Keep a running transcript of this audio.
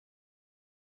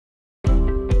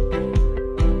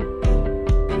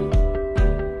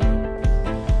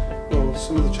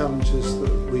challenges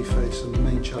that we face, and the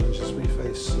main challenges we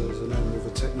face as an owner of a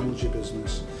technology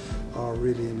business, are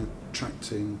really in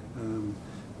attracting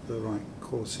the right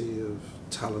quality of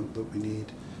talent that we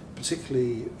need,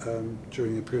 particularly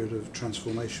during a period of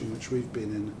transformation which we've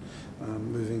been in,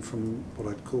 moving from what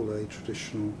I'd call a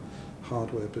traditional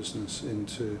hardware business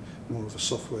into more of a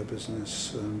software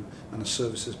business and a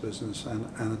services business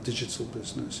and a digital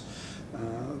business.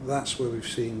 That's where we've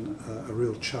seen a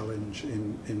real challenge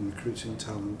in recruiting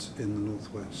talent in the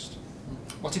Northwest.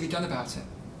 What have you done about it?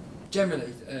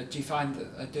 Generally, do you find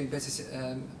that doing business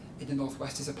in the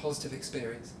Northwest is a positive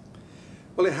experience?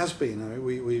 Well, it has been. I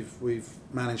mean, we've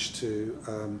managed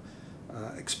to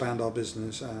expand our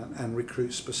business and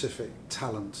recruit specific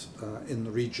talent in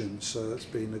the region, so it's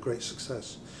been a great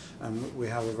success, and we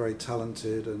have a very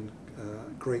talented and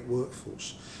great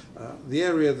workforce. The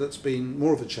area that's been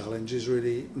more of a challenge is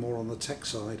really more on the tech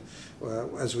side,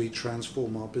 as we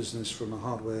transform our business from a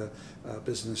hardware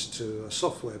business to a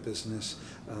software business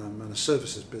and a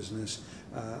services business.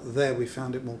 There we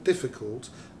found it more difficult,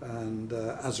 and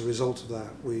as a result of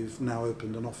that we've now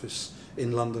opened an office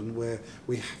in London where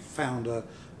we found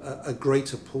a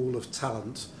greater pool of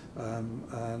talent,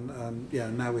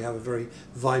 and now we have a very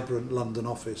vibrant London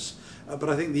office. But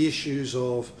I think the issues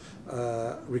of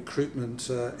recruitment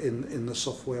in the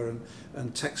software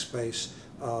and tech space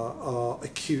are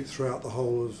acute throughout the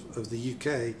whole of the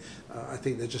UK. I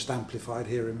think they're just amplified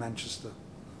here in Manchester.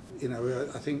 You know,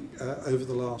 I think over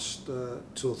the last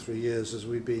 2 or 3 years, as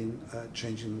we've been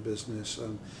changing the business,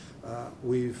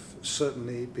 we've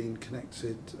certainly been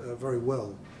connected very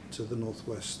well to the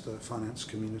Northwest finance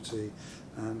community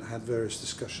and had various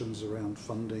discussions around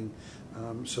funding.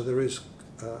 So there is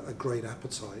a great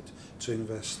appetite to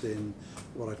invest in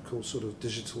what I'd call sort of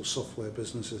digital software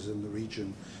businesses in the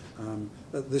region.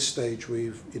 At this stage,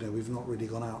 we've not really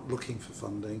gone out looking for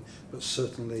funding, but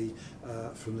certainly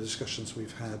from the discussions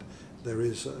we've had, there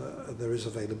is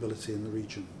availability in the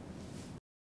region.